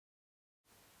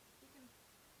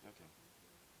Okay.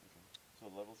 Okay. So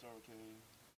levels are okay.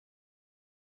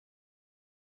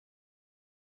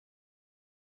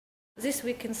 This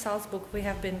week in Salzburg we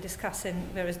have been discussing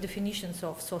various definitions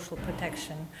of social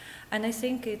protection, and I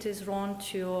think it is wrong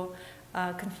to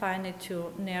confine it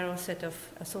to a narrow set of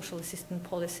social assistance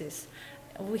policies.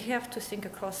 We have to think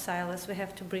across silos, we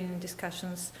have to bring in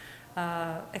discussions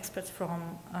experts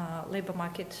from labor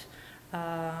market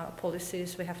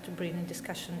policies, we have to bring in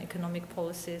discussion economic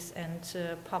policies and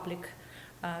public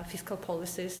fiscal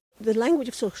policies. The language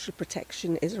of social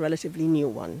protection is a relatively new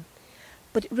one,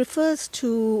 but it refers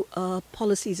to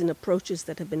policies and approaches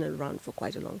that have been around for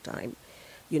quite a long time.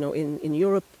 You know, in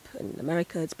Europe and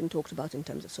America, it's been talked about in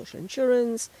terms of social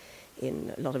insurance.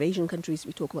 In a lot of Asian countries,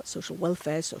 we talk about social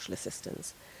welfare, social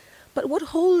assistance. But what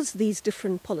holds these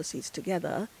different policies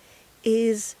together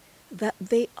is that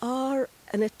they are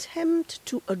an attempt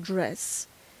to address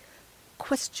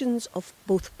questions of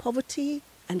both poverty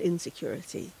and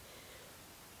insecurity.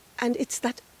 And it's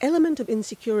that element of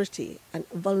insecurity and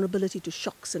vulnerability to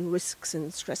shocks and risks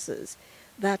and stresses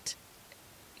that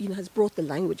has brought the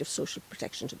language of social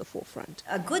protection to the forefront.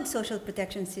 A good social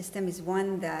protection system is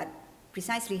one that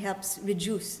precisely helps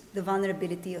reduce the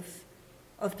vulnerability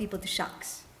of people to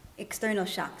shocks, external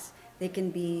shocks. They can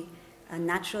be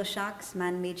natural shocks,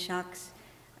 man-made shocks,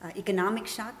 economic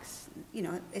shocks.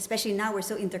 Especially now we're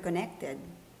so interconnected.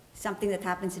 Something that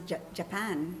happens in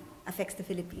Japan affects the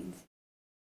Philippines.